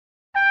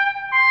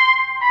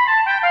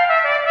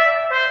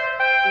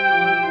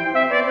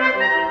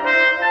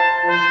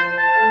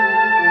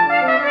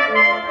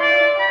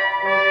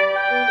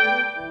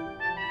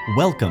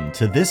Welcome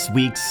to this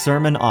week's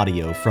sermon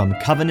audio from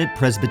Covenant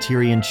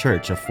Presbyterian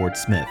Church of Fort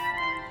Smith.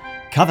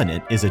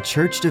 Covenant is a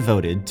church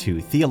devoted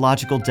to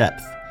theological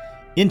depth,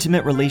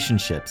 intimate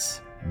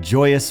relationships,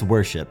 joyous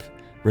worship,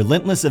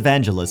 relentless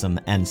evangelism,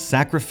 and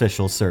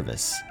sacrificial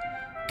service.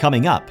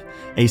 Coming up,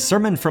 a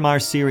sermon from our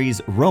series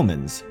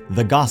Romans,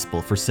 the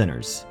Gospel for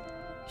Sinners.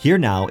 Here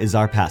now is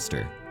our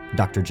pastor,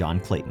 Dr.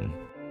 John Clayton.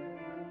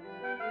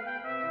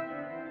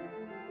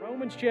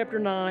 Romans chapter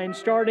 9,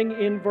 starting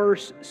in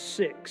verse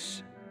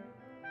 6.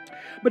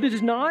 But it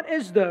is not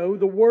as though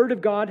the word of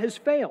God has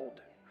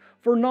failed,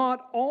 for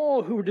not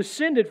all who are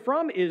descended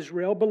from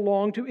Israel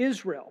belong to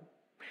Israel,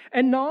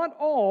 and not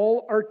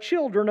all are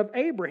children of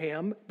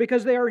Abraham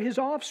because they are his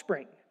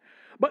offspring.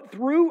 But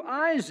through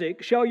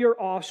Isaac shall your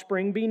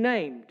offspring be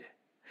named.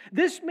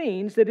 This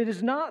means that it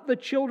is not the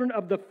children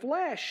of the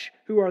flesh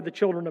who are the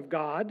children of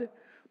God,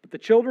 but the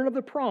children of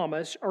the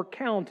promise are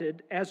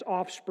counted as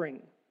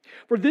offspring.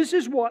 For this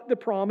is what the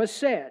promise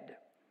said: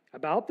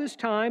 about this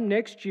time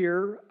next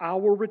year I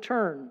will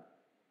return,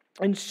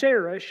 and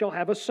Sarah shall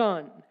have a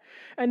son.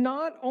 And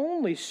not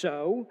only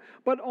so,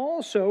 but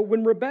also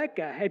when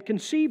Rebekah had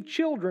conceived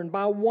children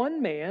by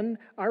one man,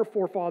 our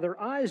forefather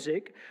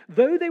Isaac,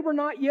 though they were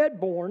not yet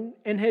born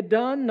and had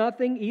done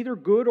nothing either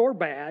good or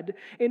bad,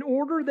 in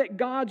order that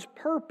God's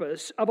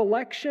purpose of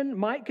election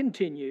might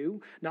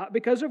continue, not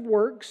because of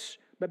works,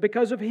 but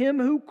because of him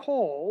who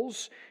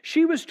calls,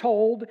 she was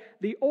told,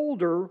 the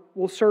older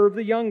will serve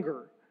the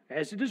younger.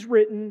 As it is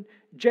written,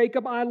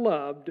 Jacob I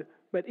loved,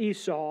 but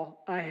Esau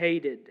I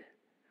hated.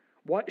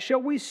 What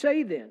shall we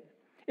say then?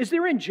 Is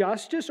there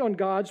injustice on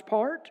God's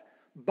part?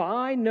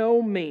 By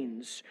no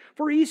means.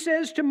 For he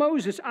says to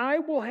Moses, I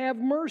will have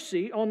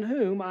mercy on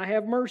whom I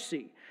have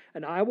mercy,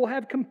 and I will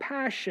have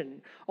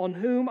compassion on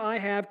whom I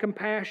have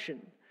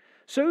compassion.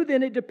 So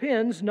then it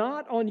depends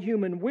not on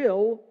human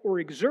will or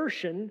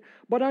exertion,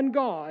 but on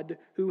God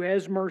who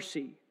has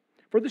mercy.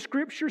 For the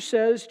Scripture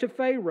says to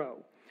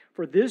Pharaoh,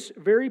 for this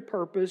very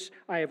purpose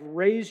I have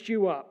raised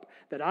you up,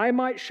 that I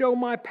might show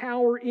my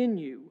power in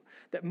you,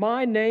 that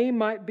my name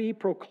might be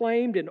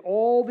proclaimed in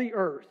all the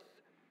earth.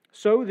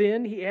 So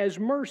then he has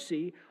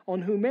mercy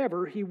on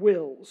whomever he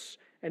wills,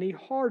 and he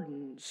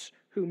hardens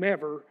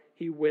whomever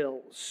he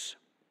wills.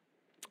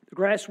 The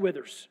grass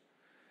withers,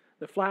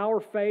 the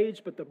flower fades,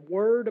 but the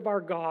word of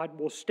our God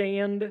will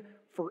stand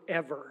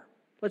forever.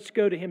 Let's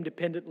go to him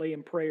dependently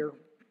in prayer.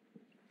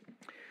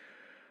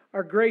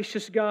 Our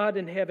gracious God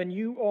in heaven,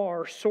 you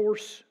are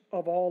source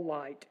of all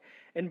light,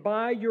 and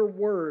by your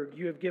word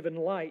you have given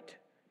light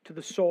to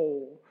the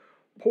soul.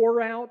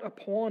 Pour out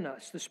upon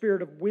us the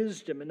spirit of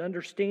wisdom and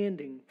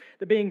understanding,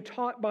 that being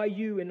taught by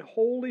you in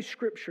Holy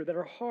Scripture, that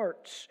our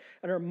hearts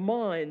and our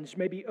minds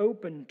may be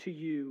open to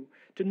you,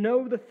 to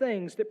know the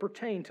things that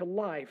pertain to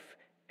life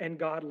and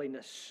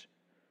godliness.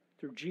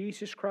 Through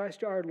Jesus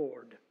Christ our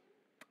Lord.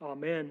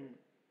 Amen.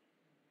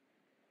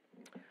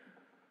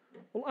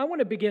 Well, I want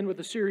to begin with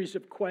a series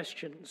of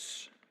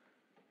questions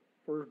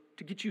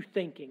to get you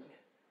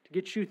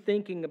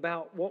thinking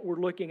about what we're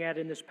looking at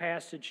in this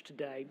passage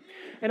today.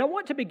 And I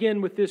want to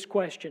begin with this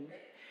question.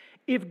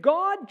 If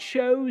God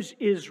chose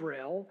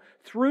Israel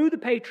through the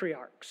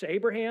patriarchs,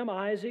 Abraham,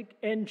 Isaac,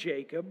 and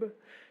Jacob,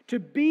 to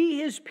be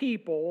his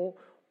people,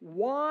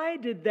 why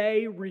did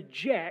they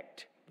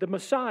reject the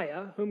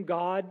Messiah whom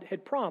God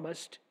had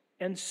promised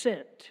and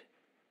sent?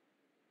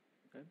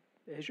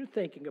 As you're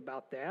thinking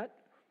about that,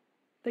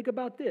 think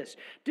about this.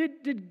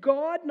 Did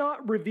God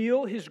not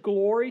reveal his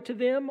glory to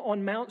them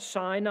on Mount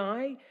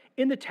Sinai,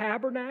 in the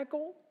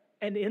tabernacle,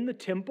 and in the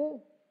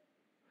temple?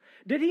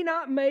 Did he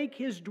not make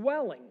his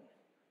dwelling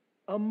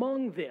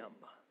among them?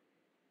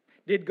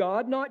 Did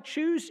God not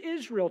choose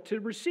Israel to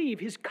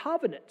receive his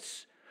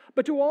covenants,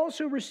 but to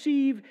also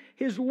receive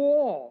his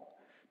law,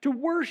 to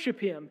worship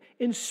him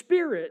in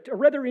spirit, or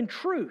rather in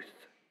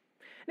truth?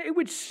 Now, it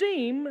would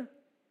seem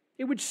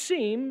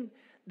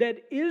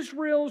that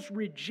Israel's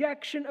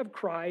rejection of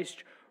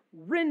Christ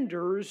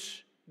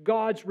renders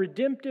God's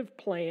redemptive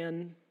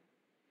plan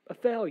a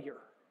failure.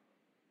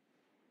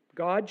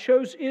 God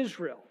chose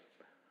Israel,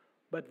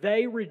 but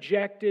they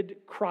rejected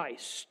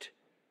Christ.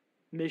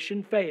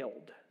 Mission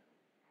failed.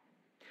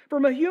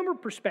 From a human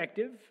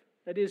perspective,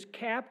 that is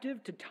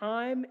captive to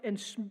time and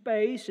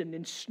space and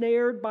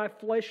ensnared by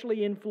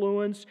fleshly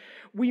influence,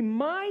 we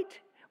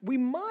might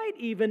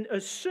even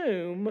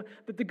assume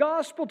that the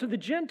gospel to the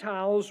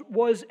Gentiles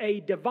was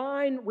a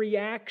divine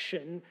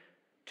reaction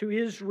to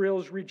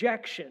Israel's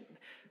rejection,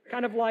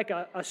 kind of like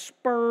a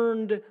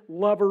spurned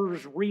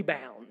lover's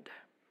rebound.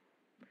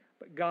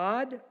 But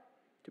God,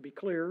 to be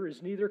clear,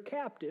 is neither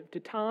captive to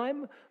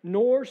time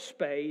nor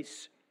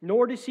space,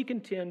 nor does he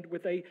contend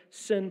with a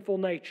sinful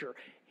nature.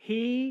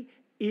 He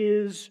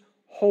is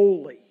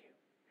holy.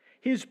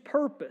 His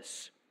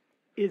purpose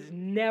is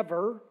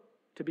never,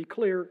 to be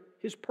clear,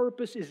 his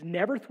purpose is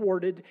never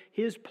thwarted.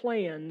 His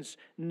plans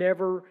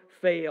never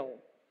fail.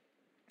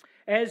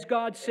 As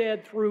God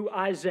said through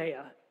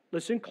Isaiah,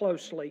 listen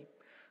closely,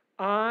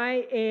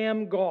 I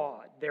am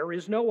God, there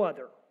is no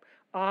other.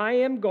 I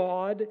am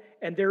God,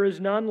 and there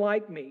is none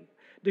like me,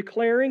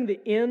 declaring the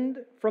end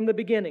from the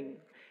beginning,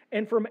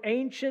 and from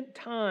ancient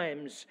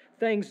times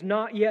things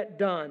not yet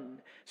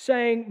done,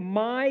 saying,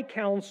 My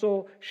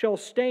counsel shall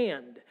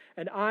stand,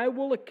 and I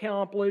will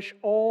accomplish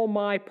all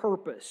my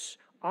purpose.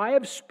 I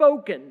have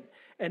spoken,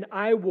 and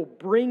I will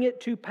bring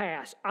it to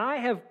pass. I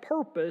have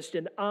purposed,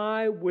 and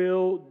I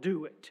will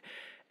do it.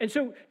 And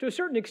so, to a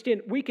certain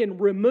extent, we can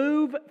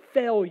remove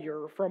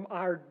failure from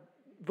our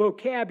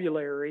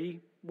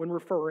vocabulary when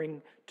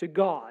referring to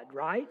God,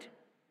 right?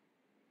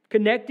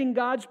 Connecting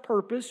God's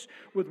purpose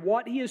with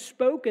what He has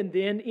spoken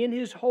then in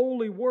His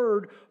holy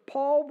word,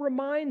 Paul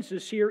reminds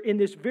us here in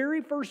this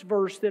very first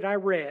verse that I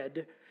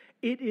read,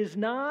 it is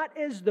not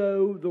as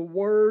though the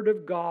word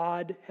of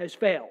God has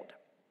failed.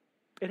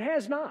 It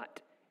has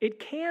not. It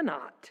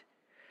cannot.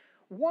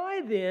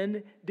 Why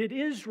then did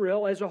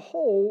Israel as a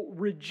whole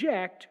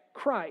reject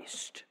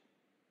Christ?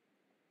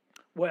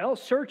 Well,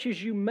 search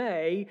as you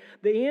may,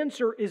 the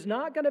answer is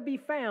not going to be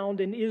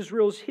found in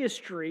Israel's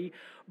history,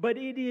 but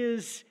it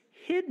is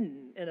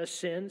hidden, in a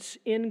sense,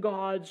 in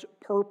God's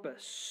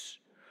purpose.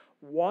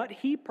 What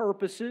He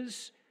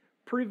purposes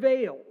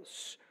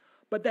prevails.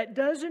 But that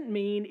doesn't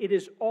mean it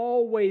is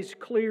always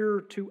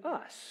clear to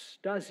us,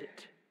 does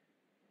it?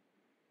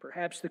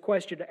 Perhaps the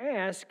question to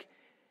ask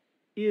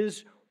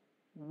is,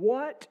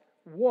 what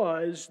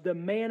was the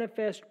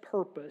manifest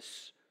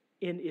purpose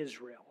in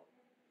Israel?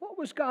 What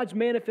was God's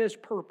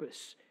manifest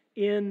purpose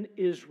in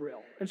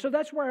Israel? And so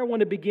that's where I want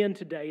to begin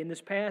today in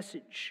this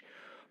passage.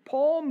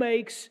 Paul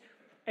makes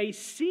a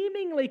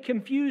seemingly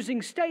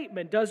confusing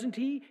statement, doesn't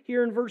he,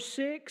 here in verse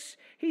 6?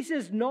 He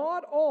says,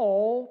 Not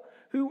all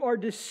who are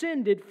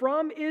descended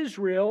from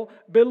Israel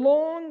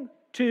belong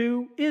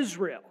to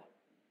Israel.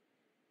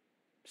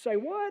 Say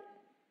what?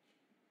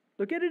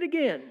 Look at it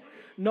again.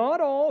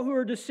 Not all who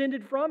are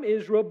descended from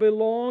Israel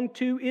belong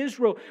to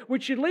Israel,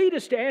 which should lead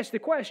us to ask the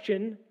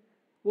question,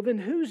 well, then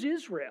who's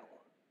Israel?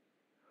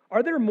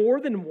 Are there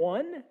more than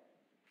one?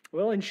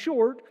 Well, in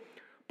short,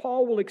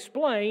 Paul will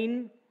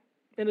explain,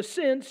 in a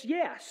sense,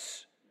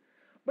 yes.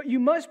 But you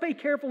must pay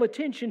careful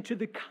attention to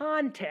the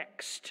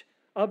context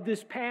of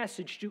this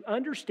passage to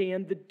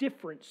understand the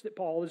difference that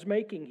Paul is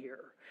making here.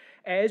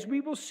 As we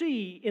will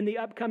see in the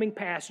upcoming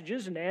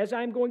passages, and as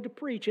I'm going to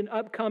preach in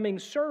upcoming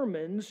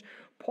sermons,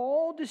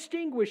 Paul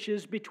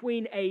distinguishes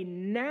between a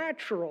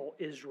natural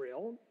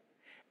Israel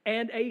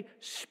and a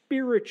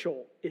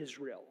spiritual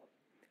Israel.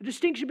 A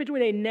distinction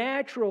between a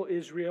natural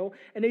Israel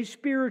and a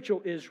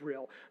spiritual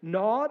Israel.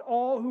 Not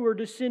all who are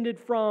descended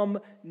from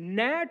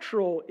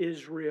natural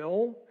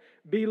Israel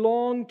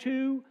belong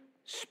to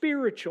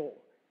spiritual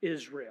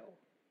Israel.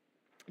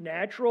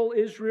 Natural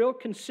Israel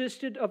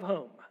consisted of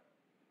whom?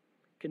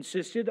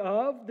 Consisted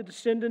of the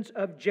descendants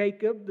of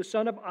Jacob, the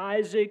son of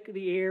Isaac,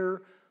 the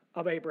heir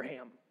of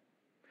Abraham.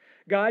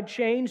 God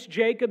changed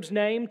Jacob's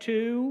name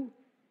to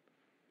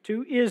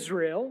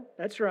Israel,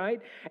 that's right,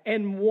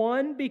 and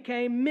one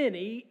became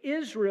many.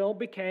 Israel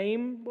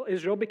became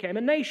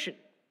a nation.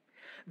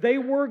 They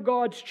were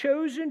God's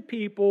chosen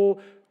people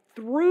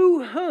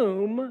through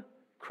whom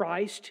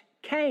Christ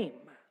came.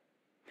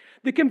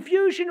 The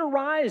confusion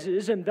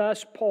arises, and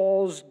thus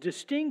Paul's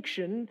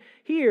distinction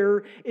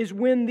here is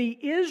when the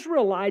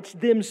Israelites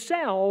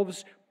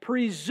themselves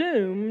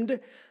presumed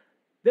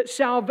that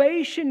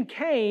salvation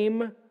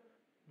came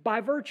by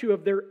virtue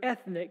of their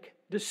ethnic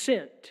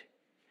descent.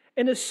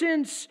 In a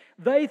sense,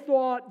 they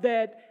thought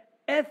that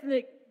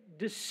ethnic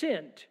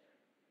descent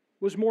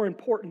was more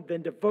important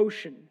than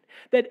devotion,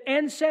 that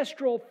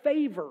ancestral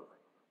favor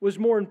was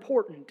more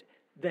important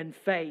than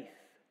faith.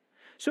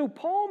 So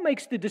Paul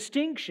makes the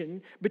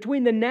distinction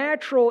between the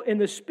natural and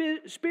the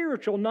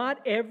spiritual.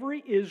 Not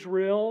every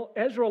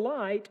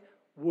Israelite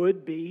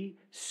would be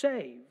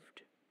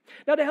saved.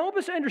 Now, to help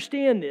us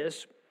understand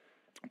this,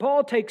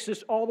 Paul takes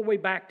us all the way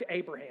back to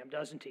Abraham,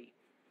 doesn't he?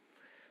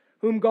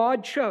 Whom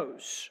God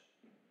chose,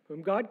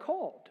 whom God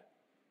called,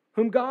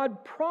 whom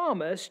God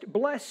promised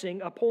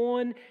blessing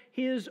upon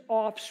his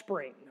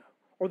offspring.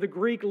 Or the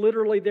Greek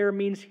literally there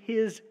means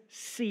his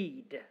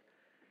seed.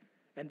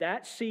 And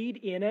that seed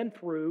in and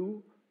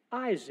through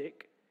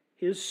Isaac,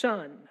 his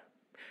son.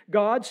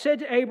 God said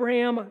to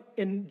Abraham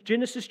in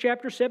Genesis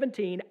chapter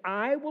 17,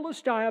 I will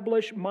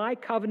establish my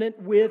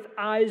covenant with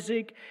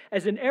Isaac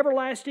as an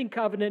everlasting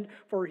covenant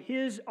for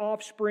his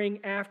offspring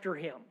after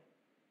him.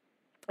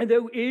 And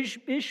though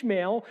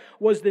Ishmael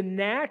was the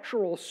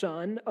natural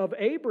son of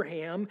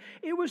Abraham,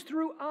 it was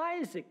through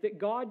Isaac that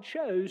God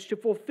chose to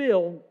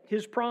fulfill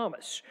his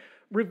promise,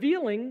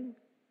 revealing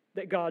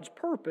that God's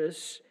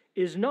purpose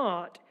is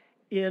not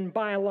in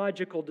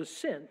biological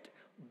descent,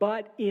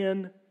 but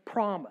in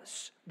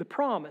promise. The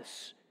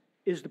promise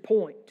is the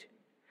point.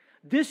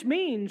 This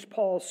means,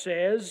 Paul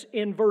says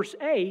in verse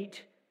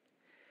 8,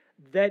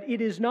 that it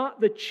is not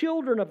the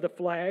children of the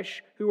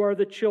flesh who are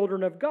the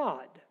children of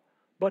God,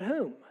 but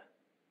whom?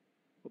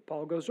 Well,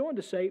 Paul goes on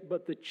to say,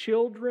 but the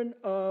children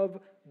of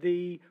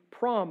the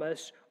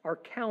promise are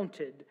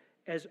counted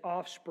as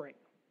offspring.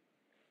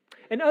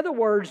 In other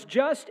words,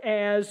 just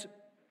as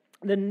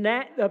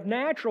of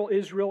natural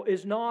Israel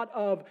is not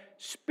of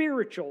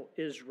spiritual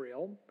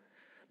Israel,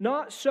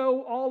 Not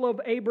so all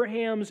of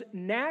Abraham's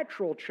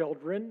natural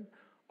children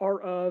are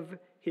of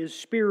his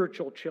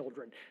spiritual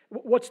children.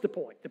 What's the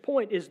point? The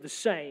point is the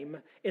same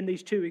in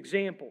these two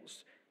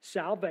examples.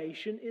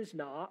 Salvation is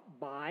not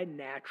by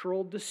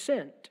natural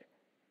descent.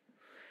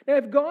 Now,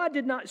 if God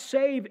did not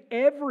save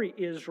every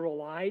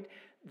Israelite,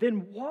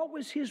 then what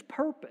was His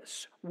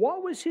purpose?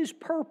 What was His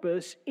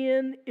purpose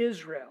in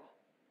Israel?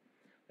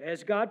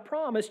 As God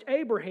promised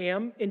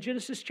Abraham in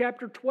Genesis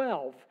chapter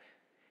 12,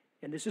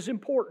 and this is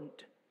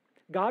important,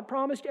 God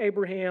promised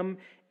Abraham,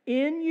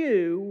 "In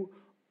you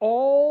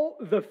all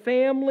the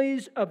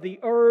families of the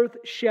earth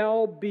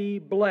shall be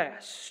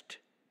blessed."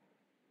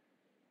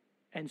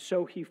 And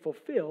so He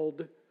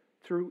fulfilled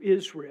through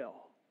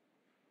Israel.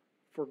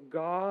 For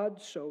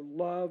God so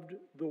loved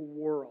the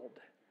world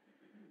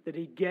that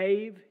He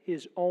gave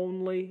His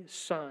only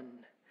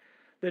Son,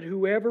 that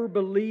whoever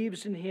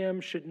believes in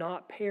Him should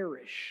not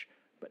perish,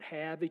 but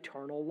have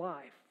eternal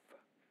life.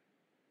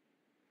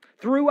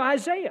 Through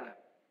Isaiah,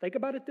 think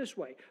about it this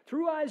way.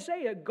 Through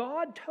Isaiah,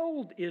 God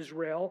told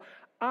Israel,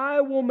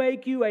 "I will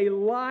make you a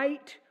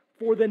light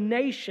for the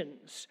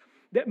nations,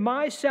 that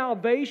my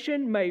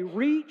salvation may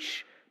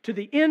reach to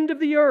the end of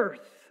the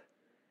earth."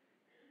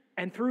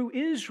 And through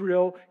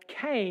Israel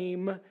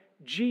came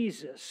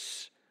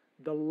Jesus,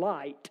 the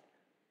light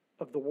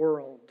of the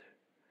world.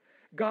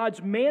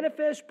 God's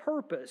manifest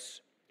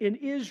purpose in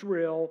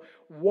Israel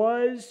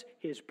was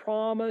His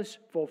promise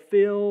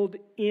fulfilled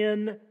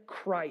in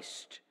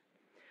Christ,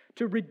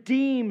 to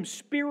redeem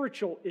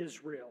spiritual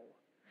Israel,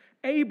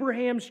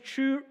 Abraham's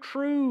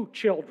true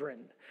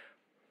children,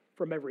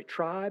 from every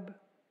tribe,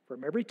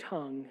 from every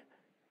tongue,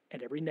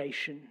 and every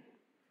nation.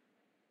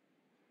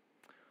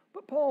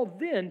 But Paul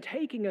then,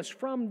 taking us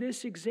from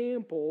this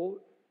example,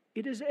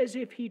 it is as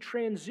if he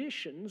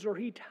transitions or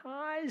he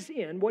ties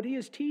in what he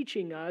is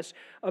teaching us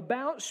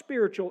about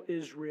spiritual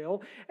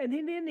Israel, and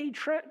then he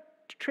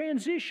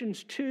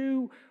transitions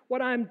to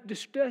what I'm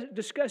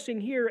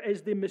discussing here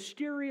as the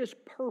mysterious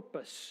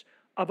purpose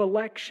of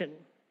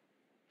election.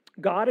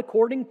 God,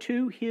 according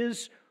to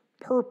His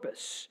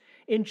purpose,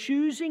 in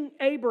choosing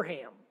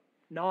Abraham,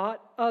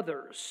 not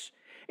others,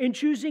 in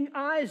choosing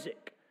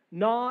Isaac,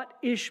 not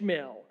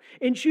Ishmael,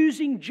 in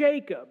choosing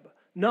Jacob,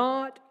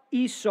 not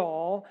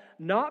Esau,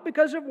 not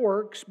because of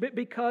works, but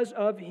because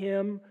of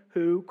Him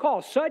who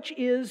calls. Such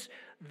is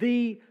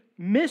the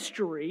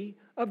mystery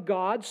of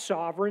God's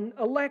sovereign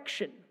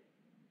election,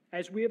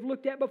 as we have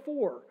looked at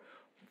before.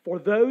 For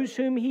those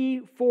whom He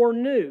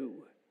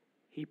foreknew,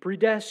 He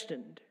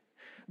predestined.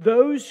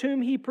 Those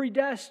whom He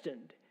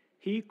predestined,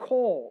 He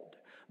called.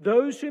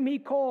 Those whom He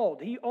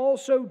called, He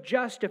also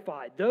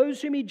justified.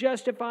 Those whom He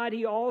justified,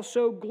 He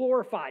also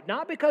glorified.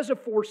 Not because of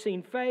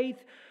foreseen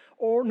faith,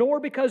 nor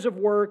because of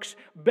works,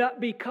 but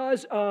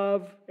because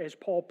of, as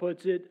Paul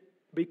puts it,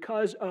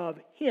 because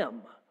of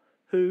Him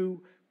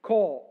who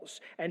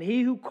calls. And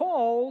He who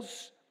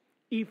calls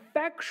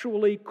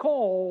effectually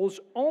calls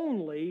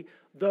only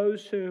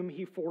those whom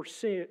He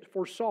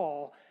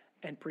foresaw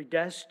and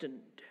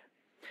predestined.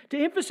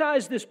 To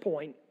emphasize this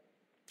point,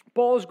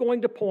 Paul is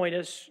going to point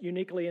us,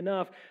 uniquely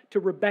enough, to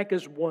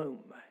Rebekah's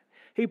womb.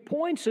 He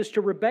points us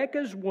to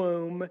Rebekah's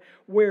womb,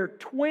 where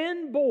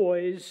twin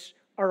boys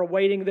are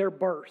awaiting their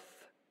birth.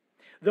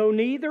 Though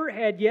neither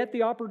had yet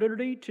the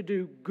opportunity to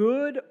do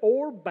good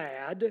or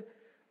bad,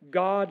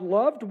 God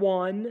loved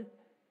one,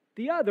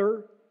 the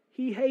other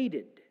He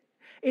hated.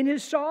 In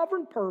His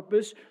sovereign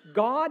purpose,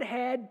 God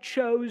had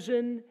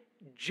chosen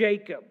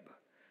Jacob,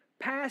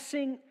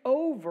 passing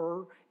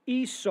over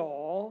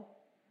Esau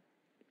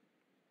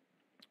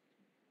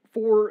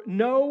for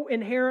no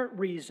inherent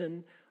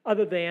reason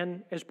other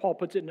than, as Paul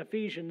puts it in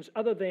Ephesians,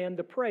 other than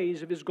the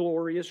praise of His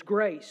glorious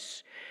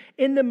grace.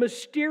 In the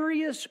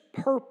mysterious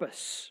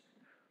purpose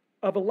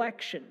of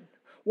election,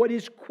 what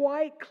is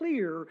quite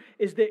clear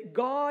is that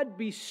God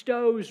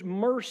bestows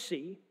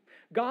mercy,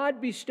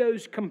 God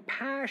bestows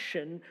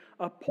compassion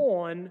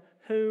upon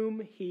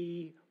whom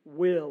He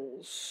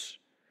wills.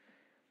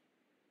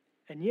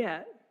 And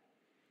yet,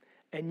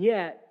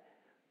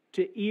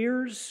 to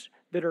ears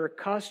that are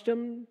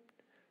accustomed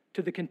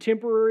to the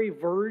contemporary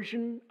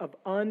version of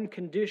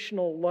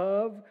unconditional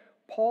love,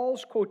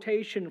 Paul's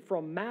quotation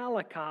from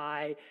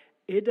Malachi,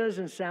 it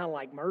doesn't sound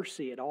like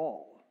mercy at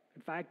all.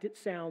 In fact, it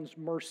sounds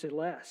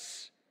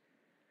merciless.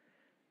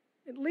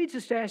 It leads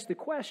us to ask the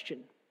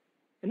question,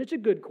 and it's a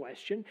good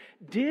question,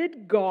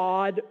 did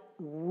God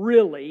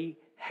really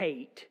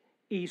hate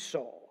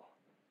Esau?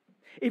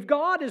 If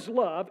God is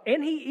love,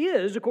 and He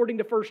is, according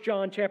to 1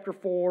 John chapter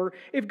 4,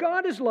 if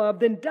God is love,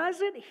 then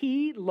doesn't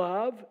He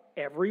love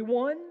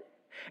everyone?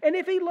 And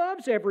if He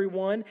loves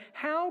everyone,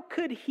 how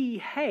could He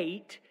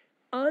hate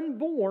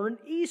unborn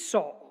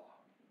Esau?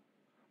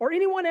 Or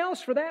anyone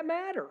else for that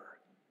matter?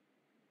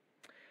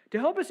 To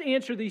help us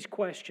answer these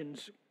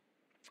questions,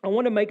 I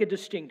want to make a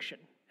distinction.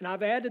 And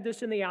I've added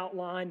this in the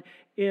outline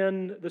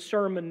in the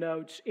sermon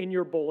notes in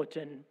your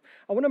bulletin.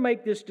 I want to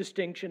make this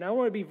distinction. I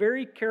want to be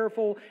very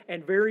careful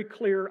and very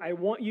clear. I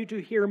want you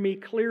to hear me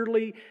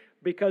clearly,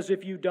 because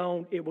if you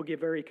don't, it will get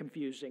very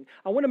confusing.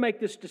 I want to make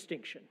this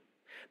distinction.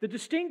 The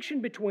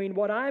distinction between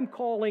what I'm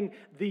calling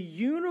the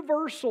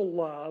universal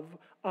love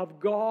of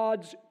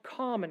God's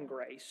common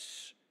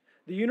grace,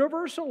 the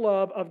universal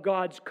love of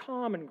God's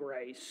common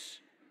grace,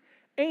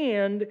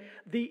 and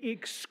the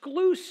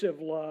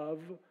exclusive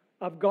love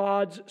of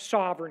God's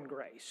sovereign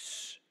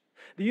grace.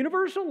 The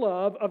universal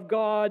love of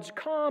God's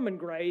common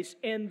grace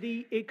and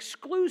the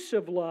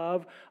exclusive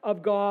love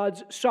of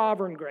God's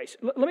sovereign grace.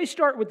 Let me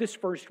start with this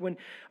first one.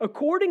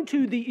 According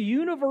to the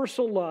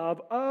universal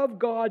love of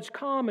God's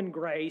common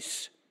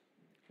grace,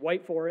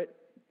 wait for it,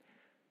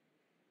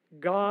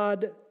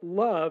 God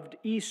loved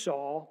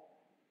Esau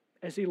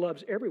as He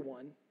loves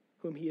everyone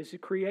whom He has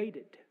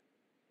created.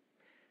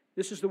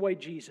 This is the way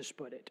Jesus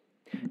put it.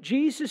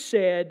 Jesus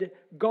said,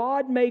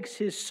 God makes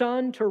His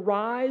sun to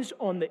rise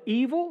on the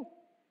evil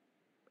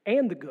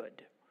and the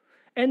good,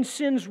 and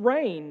sends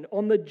rain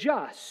on the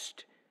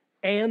just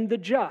and the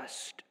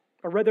just,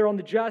 or rather on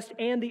the just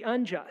and the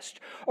unjust.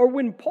 Or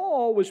when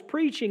Paul was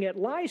preaching at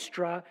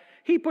Lystra,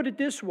 he put it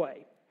this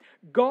way,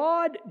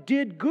 God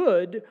did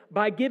good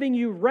by giving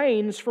you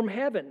rains from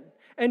heaven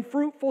and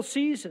fruitful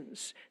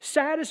seasons,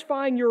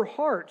 satisfying your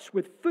hearts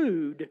with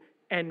food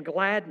and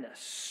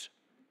gladness.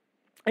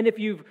 And if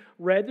you've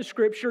read the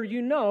Scripture,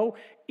 you know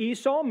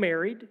Esau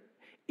married,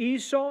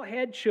 Esau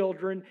had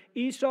children,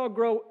 Esau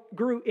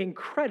grew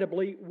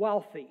incredibly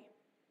wealthy.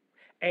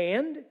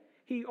 And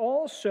he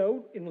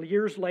also,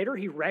 years later,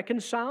 he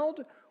reconciled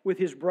with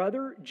his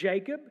brother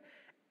Jacob,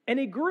 and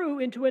he grew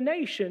into a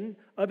nation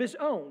of his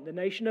own, the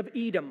nation of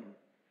Edom.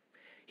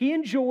 He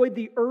enjoyed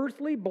the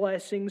earthly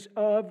blessings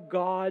of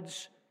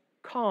God's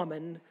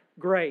common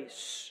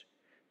grace.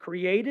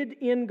 Created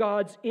in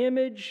God's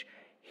image,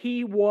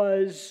 he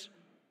was,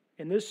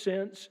 in this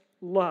sense,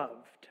 loved.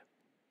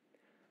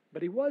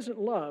 But he wasn't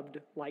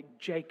loved like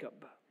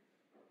Jacob.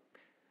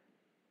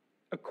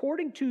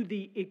 According to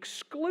the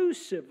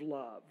exclusive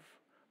love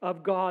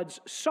of God's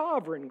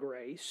sovereign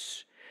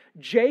grace,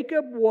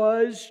 Jacob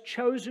was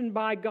chosen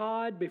by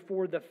God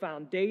before the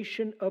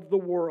foundation of the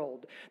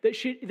world, that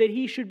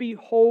he should be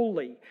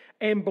holy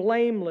and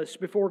blameless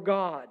before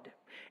God.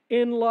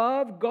 In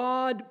love,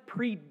 God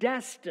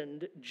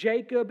predestined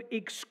Jacob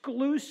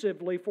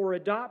exclusively for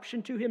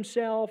adoption to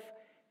Himself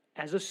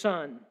as a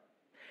son.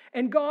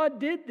 And God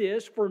did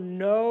this for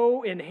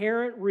no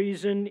inherent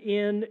reason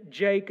in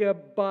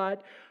Jacob,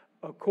 but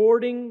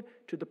according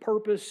to the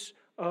purpose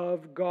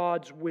of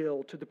God's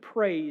will, to the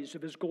praise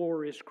of His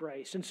glorious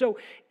grace. And so,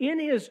 in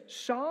His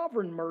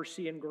sovereign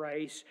mercy and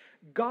grace,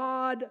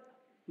 God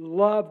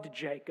loved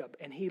Jacob,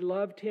 and He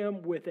loved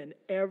him with an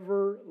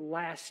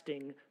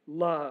everlasting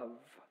love.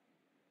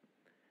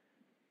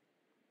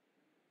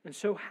 And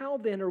so, how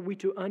then are we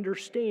to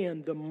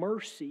understand the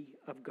mercy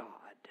of God?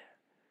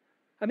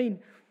 I mean,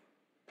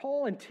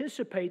 Paul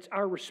anticipates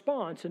our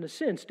response in a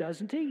sense,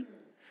 doesn't he?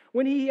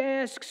 When he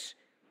asks,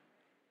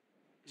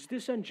 is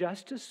this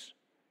injustice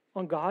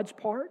on God's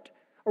part?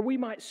 Or we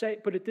might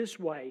put it this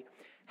way,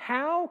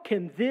 how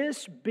can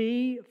this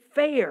be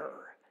fair?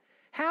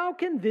 How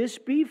can this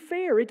be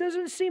fair? It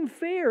doesn't seem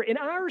fair. In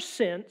our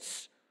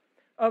sense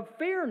of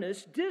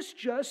fairness, this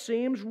just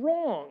seems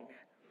wrong.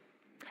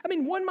 I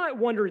mean, one might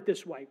wonder it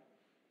this way.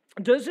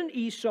 Doesn't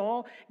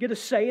Esau get a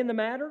say in the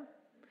matter?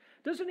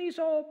 Doesn't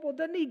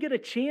he get a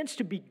chance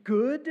to be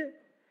good?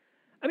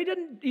 I mean,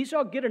 doesn't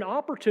Esau get an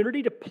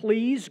opportunity to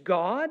please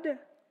God?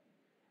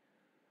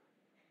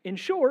 In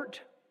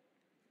short,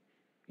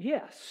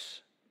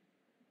 yes.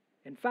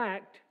 In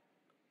fact,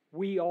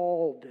 we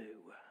all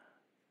do.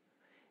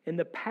 In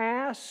the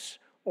pass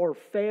or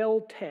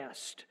fail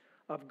test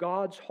of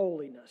God's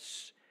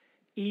holiness,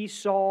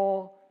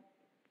 Esau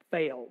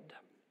failed.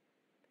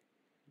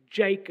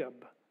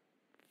 Jacob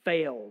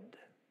failed.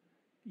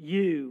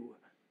 You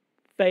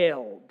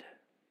failed.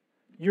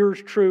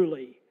 Yours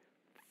truly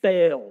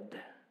failed.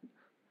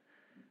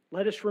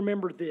 Let us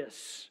remember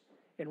this.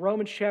 In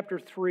Romans chapter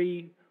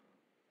 3,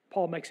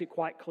 Paul makes it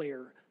quite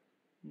clear.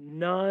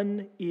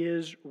 None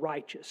is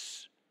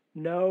righteous.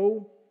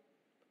 No,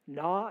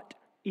 not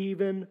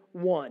even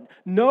one.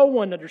 No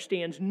one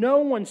understands. No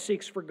one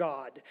seeks for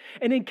God.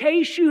 And in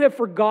case you have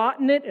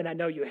forgotten it, and I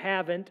know you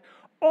haven't,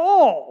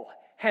 all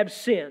have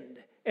sinned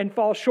and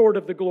fall short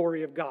of the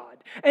glory of God.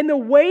 And the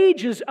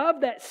wages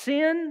of that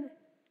sin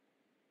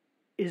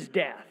is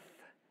death.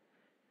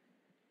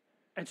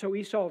 And so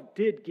Esau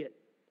did get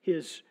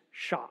his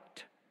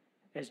shot,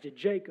 as did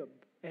Jacob,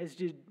 as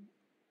did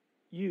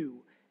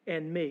you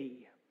and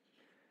me.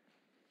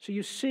 So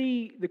you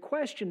see, the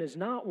question is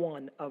not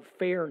one of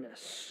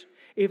fairness.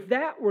 If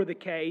that were the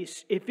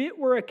case, if it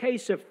were a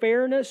case of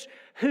fairness,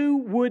 who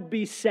would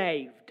be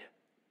saved?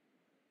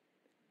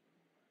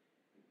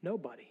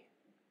 Nobody.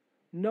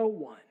 No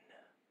one.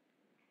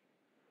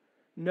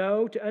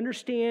 No, to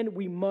understand,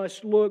 we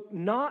must look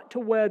not to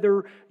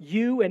whether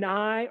you and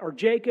I or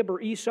Jacob or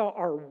Esau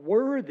are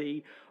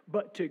worthy,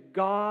 but to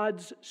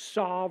God's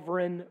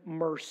sovereign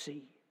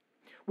mercy,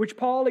 which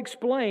Paul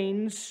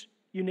explains,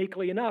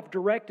 uniquely enough,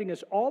 directing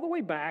us all the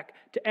way back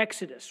to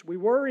Exodus. We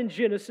were in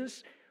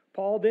Genesis.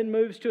 Paul then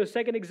moves to a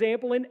second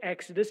example in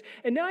Exodus,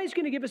 and now he's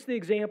going to give us the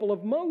example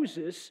of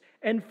Moses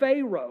and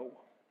Pharaoh.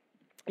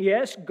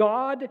 Yes,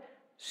 God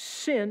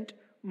sent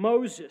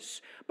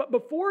Moses. But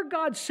before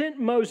God sent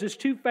Moses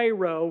to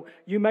Pharaoh,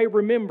 you may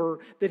remember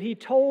that he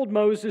told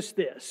Moses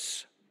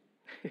this,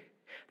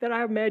 that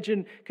I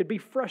imagine could be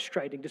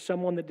frustrating to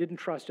someone that didn't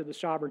trust in the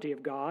sovereignty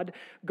of God.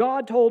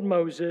 God told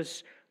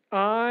Moses,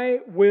 I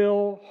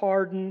will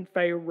harden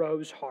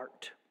Pharaoh's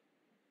heart.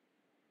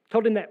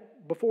 Told him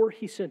that before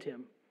he sent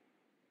him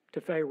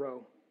to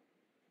Pharaoh.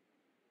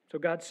 So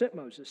God sent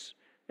Moses,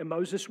 and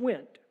Moses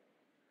went.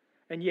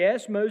 And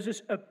yes,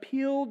 Moses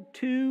appealed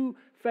to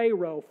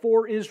Pharaoh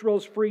for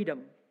Israel's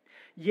freedom.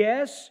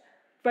 Yes,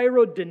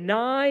 Pharaoh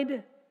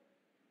denied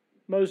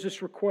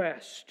Moses'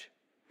 request.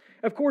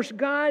 Of course,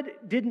 God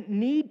didn't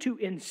need to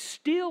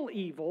instill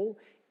evil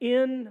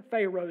in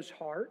Pharaoh's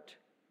heart.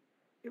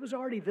 It was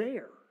already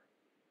there.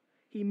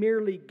 He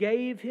merely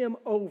gave him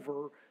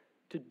over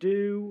to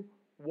do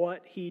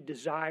what he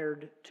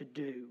desired to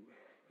do.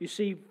 You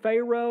see,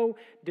 Pharaoh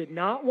did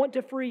not want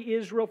to free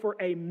Israel for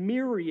a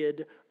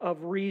myriad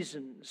of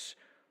reasons.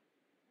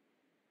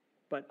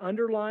 But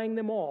underlying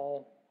them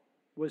all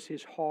was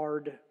his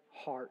hard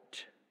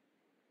heart.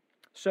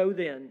 So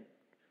then,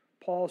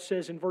 Paul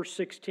says in verse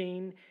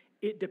 16,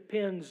 it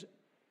depends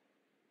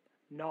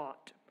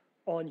not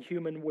on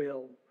human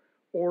will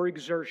or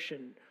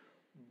exertion,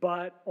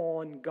 but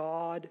on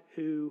God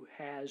who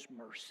has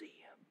mercy.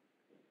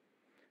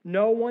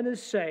 No one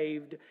is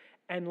saved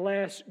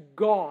unless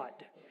God,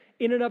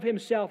 in and of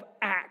himself,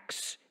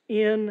 acts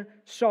in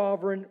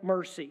sovereign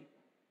mercy.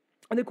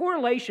 And the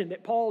correlation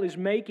that Paul is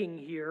making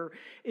here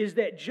is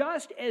that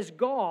just as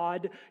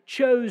God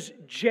chose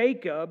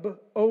Jacob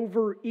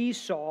over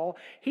Esau,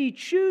 he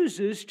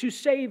chooses to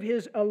save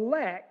his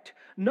elect,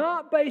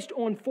 not based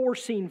on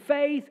foreseen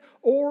faith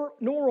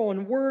nor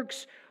on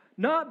works,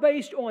 not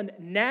based on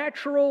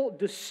natural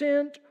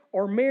descent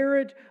or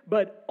merit,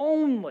 but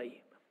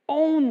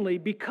only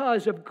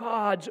because of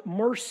God's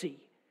mercy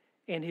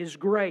and His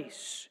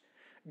grace.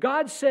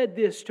 God said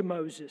this to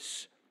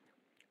Moses,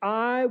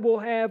 I will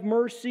have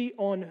mercy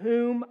on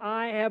whom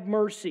I have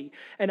mercy,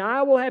 and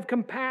I will have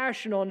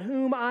compassion on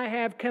whom I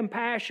have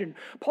compassion.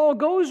 Paul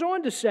goes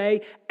on to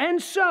say,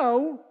 and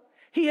so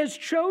He has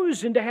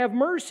chosen to have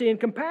mercy and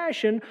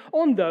compassion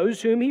on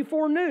those whom He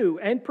foreknew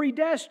and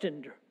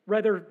predestined.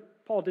 Rather,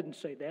 Paul didn't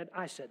say that,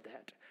 I said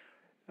that.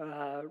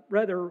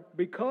 Rather,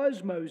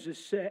 because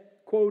Moses said,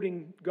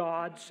 quoting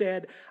God,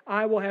 said,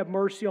 I will have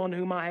mercy on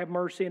whom I have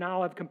mercy, and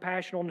I'll have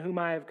compassion on whom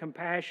I have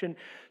compassion,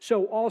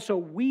 so also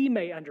we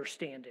may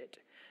understand it,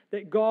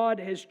 that God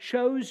has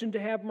chosen to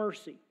have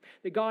mercy,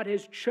 that God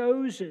has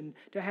chosen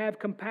to have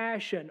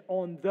compassion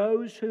on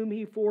those whom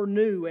He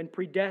foreknew and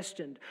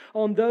predestined.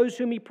 On those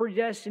whom He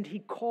predestined, He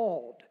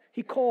called.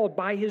 He called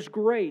by His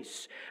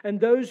grace. And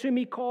those whom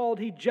He called,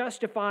 He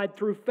justified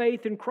through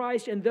faith in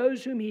Christ. And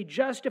those whom He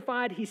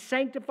justified, He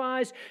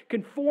sanctifies,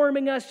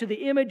 conforming us to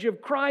the image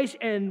of Christ.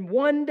 And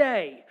one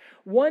day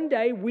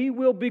we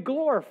will be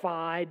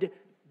glorified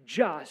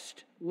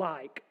just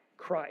like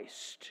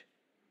Christ.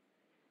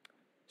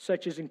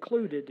 Such is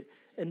included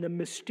in the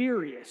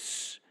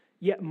mysterious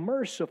yet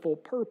merciful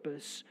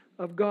purpose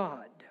of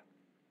God.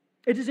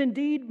 It is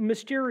indeed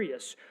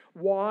mysterious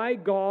why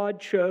God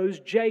chose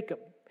Jacob.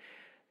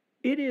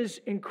 It is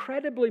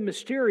incredibly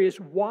mysterious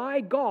why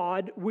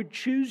God would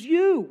choose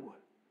you.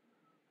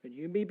 And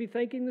you may be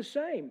thinking the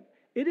same.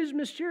 It is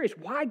mysterious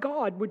why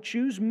God would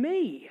choose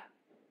me.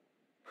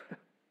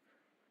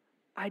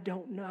 I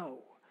don't know.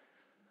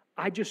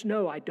 I just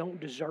know I don't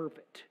deserve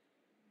it.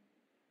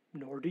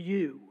 Nor do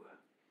you.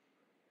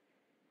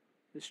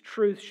 This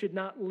truth should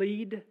not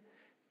lead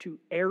to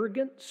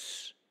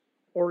arrogance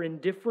or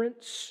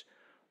indifference,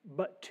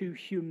 but to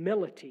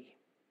humility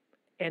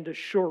and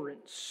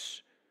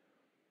assurance.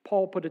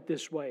 Paul put it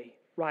this way,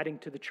 writing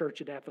to the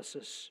church at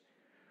Ephesus,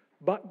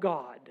 but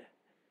God,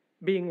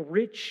 being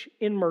rich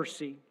in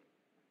mercy,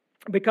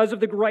 because of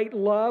the great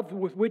love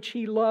with which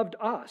He loved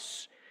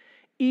us,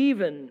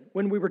 even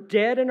when we were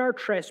dead in our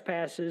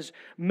trespasses,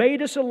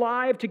 made us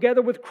alive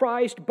together with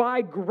Christ.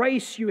 By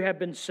grace you have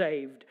been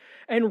saved,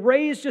 and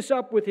raised us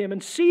up with Him,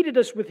 and seated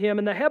us with Him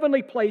in the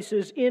heavenly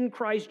places in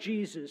Christ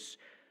Jesus,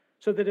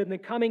 so that in the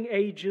coming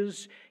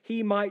ages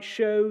He might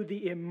show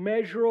the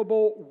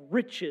immeasurable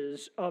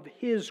riches of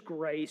His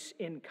grace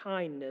in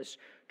kindness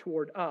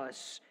toward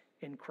us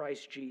in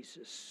Christ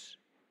Jesus.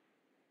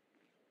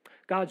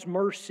 God's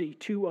mercy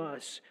to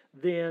us,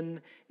 then,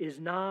 is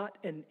not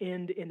an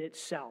end in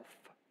itself.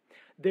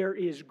 There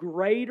is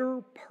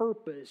greater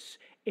purpose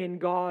in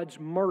God's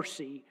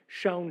mercy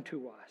shown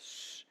to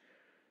us.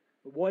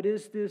 What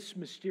is this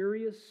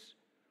mysterious?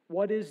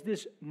 What is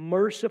this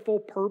merciful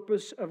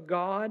purpose of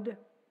God?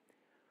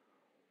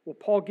 Well,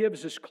 Paul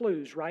gives us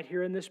clues right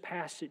here in this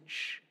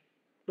passage.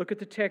 Look at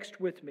the text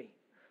with me.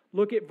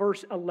 Look at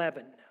verse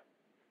 11.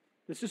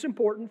 This is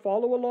important.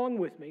 Follow along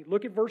with me.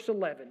 Look at verse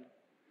 11.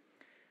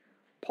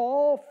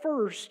 Paul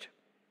first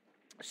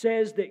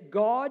says that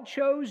God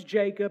chose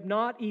Jacob,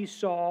 not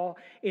Esau,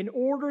 in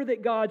order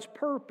that God's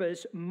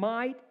purpose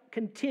might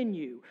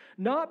continue,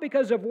 not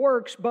because of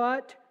works,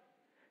 but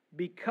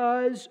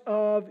because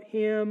of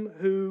Him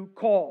who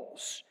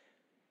calls.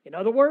 In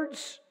other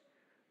words,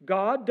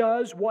 God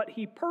does what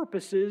He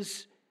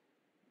purposes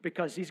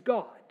because He's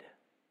God.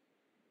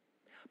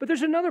 But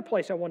there's another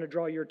place I want to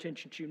draw your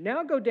attention to.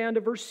 Now go down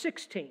to verse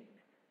 16.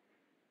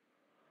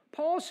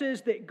 Paul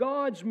says that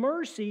God's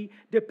mercy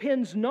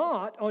depends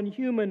not on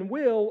human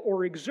will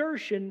or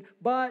exertion,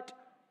 but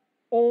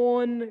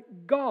on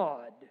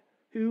God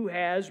who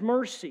has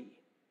mercy.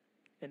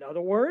 In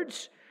other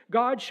words,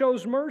 God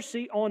shows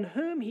mercy on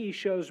whom He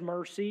shows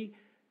mercy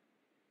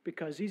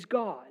because He's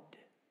God.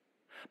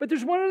 But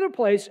there's one other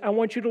place I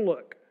want you to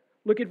look.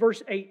 Look at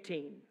verse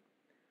 18.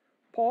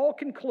 Paul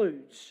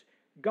concludes,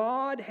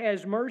 God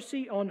has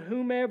mercy on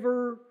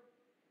whomever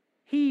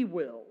He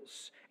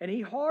wills, and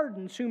He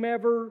hardens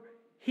whomever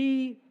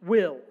He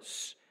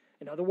wills.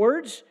 In other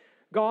words,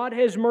 God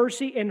has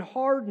mercy and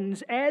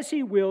hardens as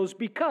He wills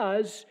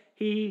because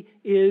He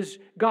is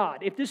God.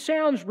 If this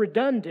sounds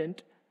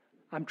redundant,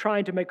 I'm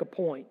trying to make a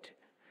point.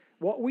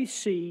 What we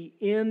see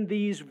in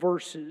these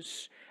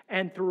verses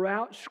and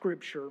throughout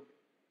Scripture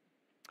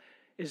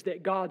is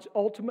that God's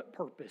ultimate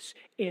purpose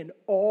in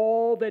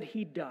all that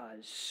He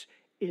does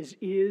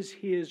is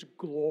His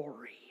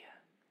glory.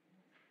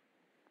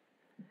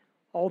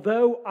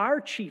 Although our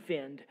chief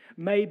end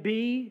may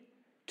be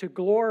to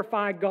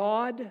glorify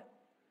God,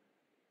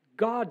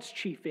 God's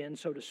chief end,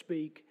 so to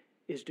speak,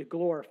 is to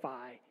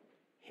glorify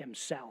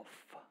Himself.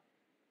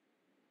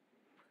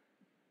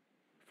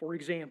 For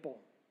example,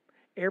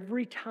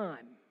 every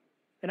time,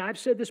 and I've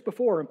said this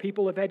before, and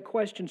people have had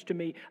questions to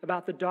me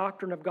about the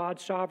doctrine of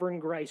God's sovereign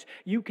grace.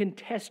 You can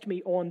test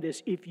me on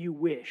this if you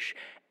wish.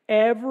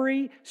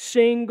 Every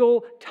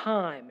single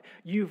time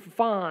you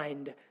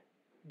find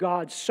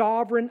God's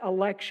sovereign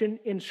election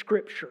in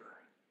Scripture,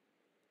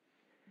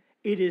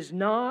 it is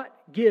not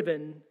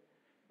given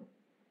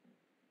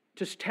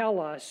to tell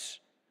us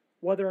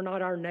whether or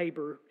not our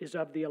neighbor is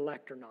of the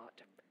elect or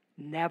not.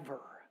 Never.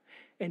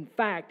 In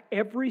fact,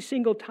 every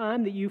single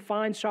time that you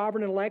find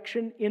sovereign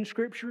election in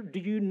Scripture, do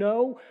you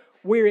know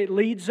where it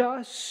leads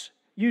us?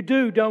 You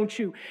do, don't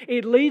you?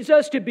 It leads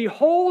us to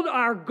behold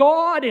our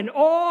God in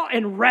awe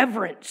and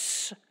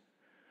reverence.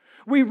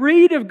 We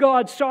read of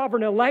God's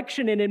sovereign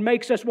election and it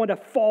makes us want to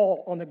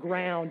fall on the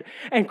ground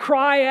and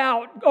cry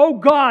out, "Oh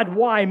God,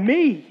 why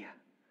me?"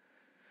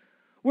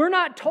 We're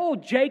not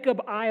told,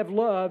 "Jacob I have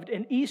loved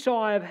and Esau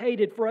I have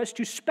hated," for us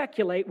to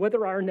speculate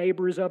whether our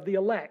neighbor is of the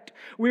elect.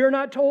 We are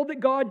not told that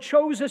God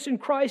chose us in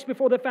Christ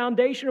before the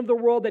foundation of the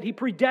world, that He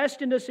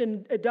predestined us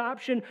in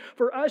adoption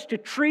for us to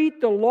treat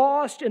the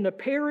lost and the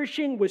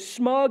perishing with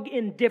smug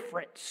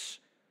indifference.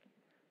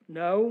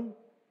 No,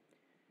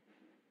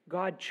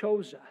 God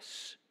chose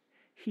us.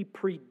 He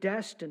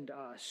predestined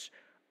us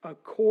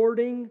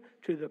according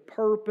to the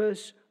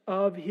purpose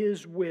of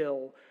His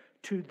will,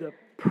 to the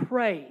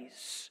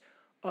praise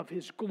of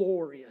His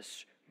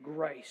glorious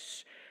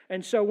grace.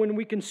 And so when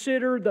we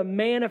consider the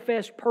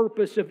manifest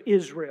purpose of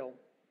Israel,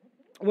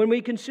 when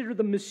we consider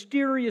the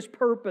mysterious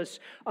purpose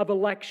of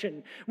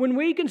election, when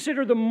we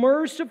consider the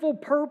merciful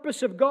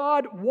purpose of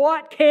God,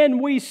 what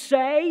can we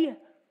say?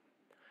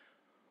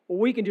 Well,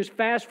 we can just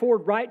fast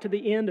forward right to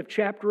the end of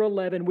chapter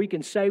 11. We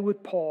can say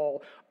with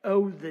Paul,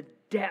 "Oh, the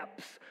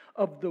depth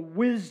of the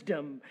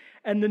wisdom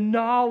and the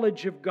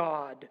knowledge of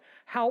God.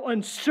 How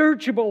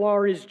unsearchable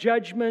are His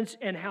judgments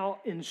and how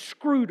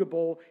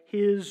inscrutable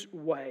His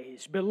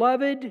ways.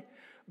 Beloved,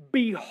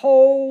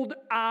 behold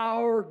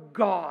our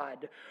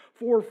God,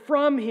 for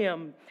from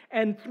Him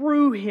and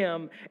through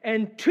Him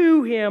and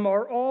to Him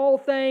are all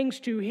things.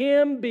 To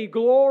Him be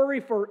glory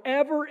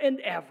forever and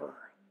ever."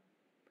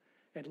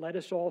 And let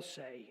us all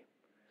say,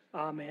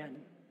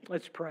 Amen.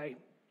 Let's pray.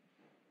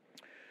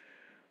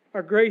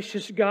 Our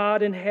gracious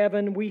God in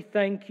heaven, we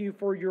thank You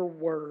for Your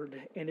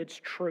word and its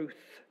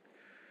truth.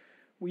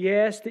 We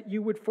ask that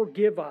You would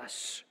forgive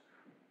us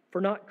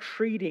for not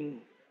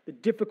treating the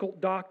difficult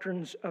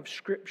doctrines of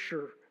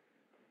Scripture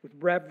with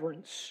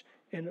reverence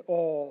and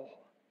awe.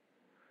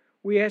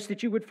 We ask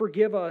that You would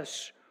forgive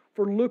us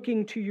for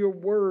looking to Your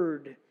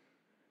word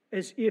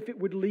as if it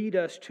would lead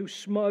us to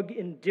smug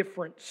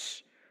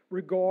indifference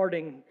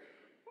regarding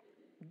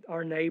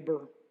our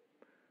neighbor.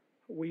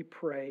 We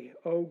pray,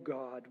 oh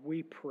God,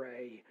 we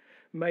pray,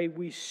 may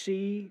we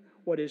see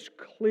what is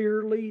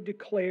clearly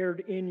declared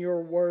in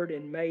Your word,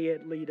 and may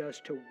it lead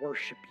us to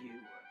worship You.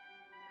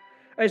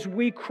 As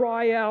we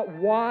cry out,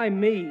 "Why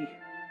me?"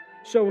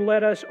 so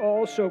let us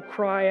also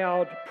cry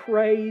out,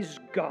 "Praise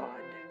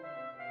God."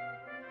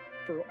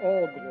 For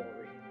all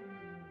glory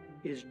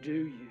is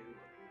due You.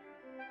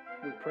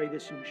 We pray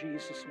this in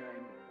Jesus'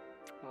 name.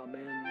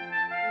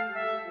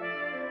 Amen.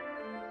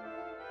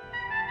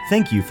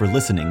 Thank you for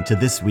listening to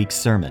this week's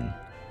sermon.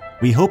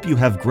 We hope you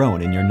have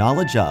grown in your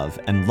knowledge of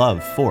and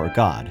love for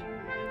God.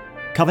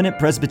 Covenant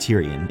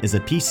Presbyterian is a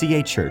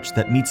PCA church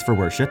that meets for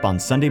worship on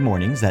Sunday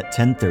mornings at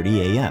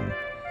 10:30 a.m.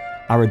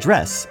 Our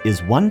address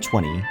is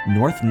 120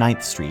 North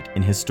 9th Street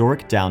in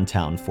historic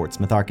downtown Fort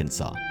Smith,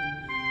 Arkansas.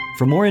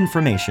 For more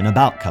information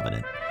about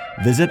Covenant,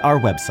 Visit our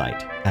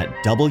website at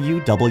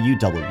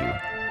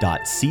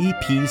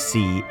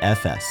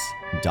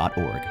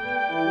www.cpcfs.org.